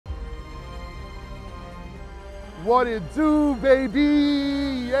What it do,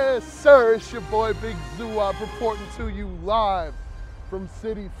 baby? Yes, sir. It's your boy Big Zoo. I'm reporting to you live from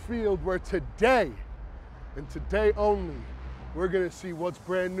Citifield, where today, and today only, we're gonna see what's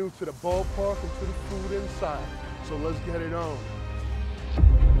brand new to the ballpark and to the food inside. So let's get it on.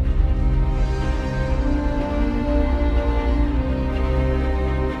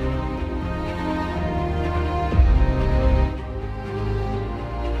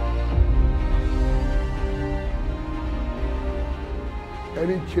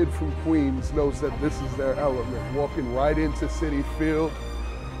 Any kid from Queens knows that this is their element, walking right into Citifield.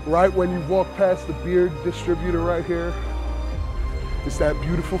 Right when you walk past the beer distributor right here, it's that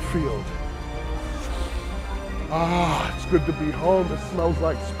beautiful field. Ah, it's good to be home. It smells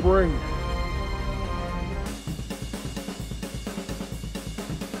like spring.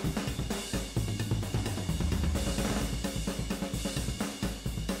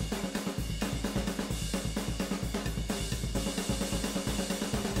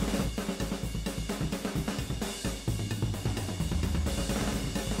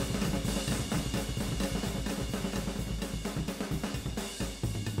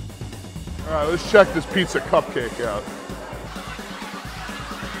 All right, let's check this pizza cupcake out.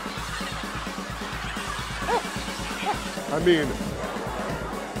 I mean,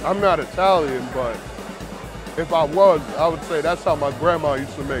 I'm not Italian, but if I was, I would say that's how my grandma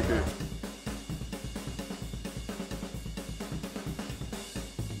used to make it.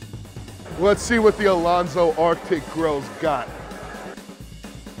 Let's see what the Alonzo Arctic Grill's got.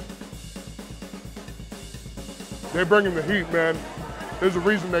 They're bringing the heat, man. There's a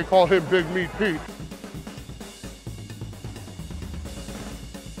reason they call him Big Meat Pete.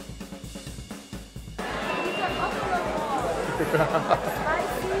 Spicy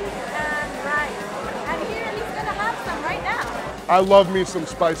and rice. And here he's gonna have some right now. I love me some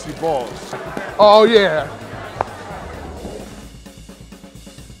spicy balls. Oh yeah.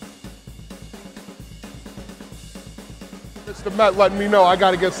 Mr. Met letting me know I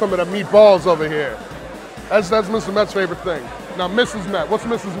gotta get some of the meatballs over here. That's Mr. Met's favorite thing. Now, Mrs. Met, what's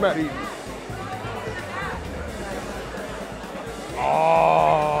Mrs. Met eating?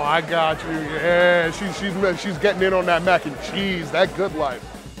 Oh, I got you. Yeah, she's getting in on that mac and cheese, that good life.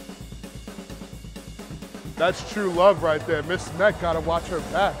 That's true love right there. Mrs. Met gotta watch her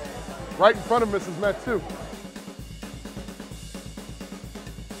back. Right in front of Mrs. Met too.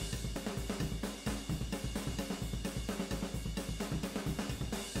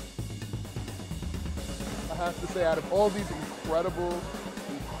 I have to say, out of all these incredible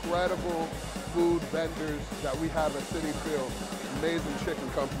food vendors that we have at Citifield, Amazing Chicken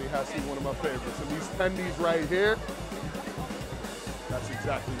Company has to be one of my favorites. And these tendies right here, that's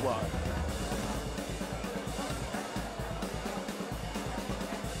exactly why.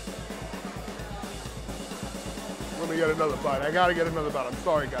 Let me get another bite. I gotta get another bite. I'm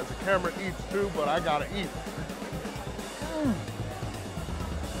sorry, guys. The camera eats too, but I gotta eat.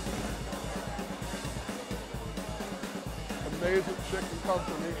 Amazing Chicken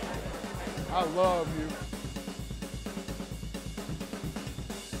Company. I love you.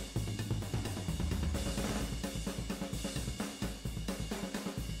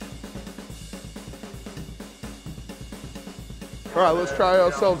 All right, let's try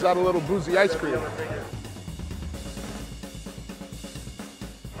ourselves out a little boozy ice cream.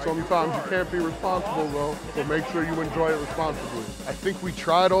 Sometimes you can't be responsible though, so make sure you enjoy it responsibly. I think we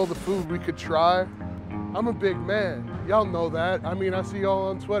tried all the food we could try. I'm a big man, y'all know that. I mean, I see y'all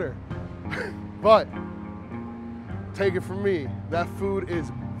on Twitter. But, take it from me, that food is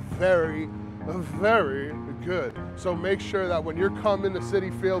very, very good. So make sure that when you're coming to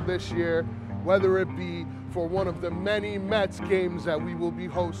Citifield this year, whether it be for one of the many Mets games that we will be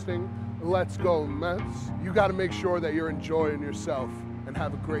hosting, let's go Mets, you gotta make sure that you're enjoying yourself and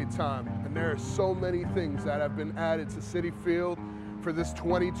have a great time. And there are so many things that have been added to Citifield for this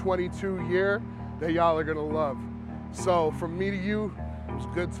 2022 year that y'all are gonna love. So from me to you, it was a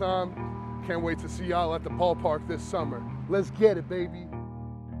good time. Can't wait to see y'all at the ballpark this summer. Let's get it, baby.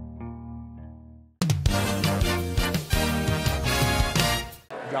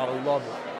 Gotta love it.